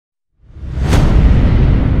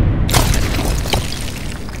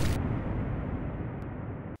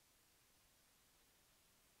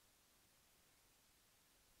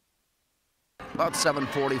About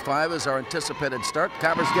 7:45 is our anticipated start.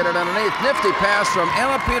 Cobbers get it underneath. Nifty pass from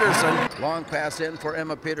Emma Peterson. Long pass in for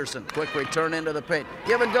Emma Peterson. Quick return into the paint.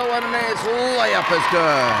 Give and go underneath. Layup is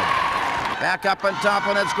good. Back up on top,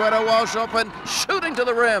 and it's Greta Walsh open. Shooting to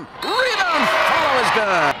the rim. Rebound. Follow is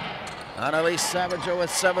good. Annalise Savageau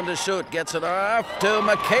with 7 to shoot. Gets it off to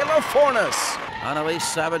Michaela Fornes. Annalise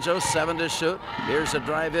Savageau, 7 to shoot. Here's a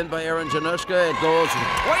drive in by Erin Januszka. It goes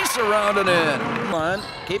twice around and in.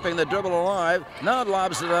 Keeping the dribble alive. Now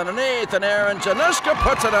lobs it underneath, and Erin Januszka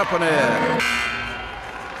puts it up and in.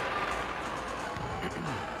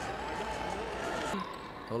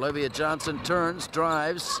 Olivia Johnson turns,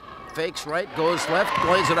 drives, fakes right, goes left,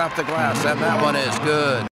 plays it off the glass, and that one is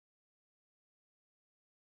good.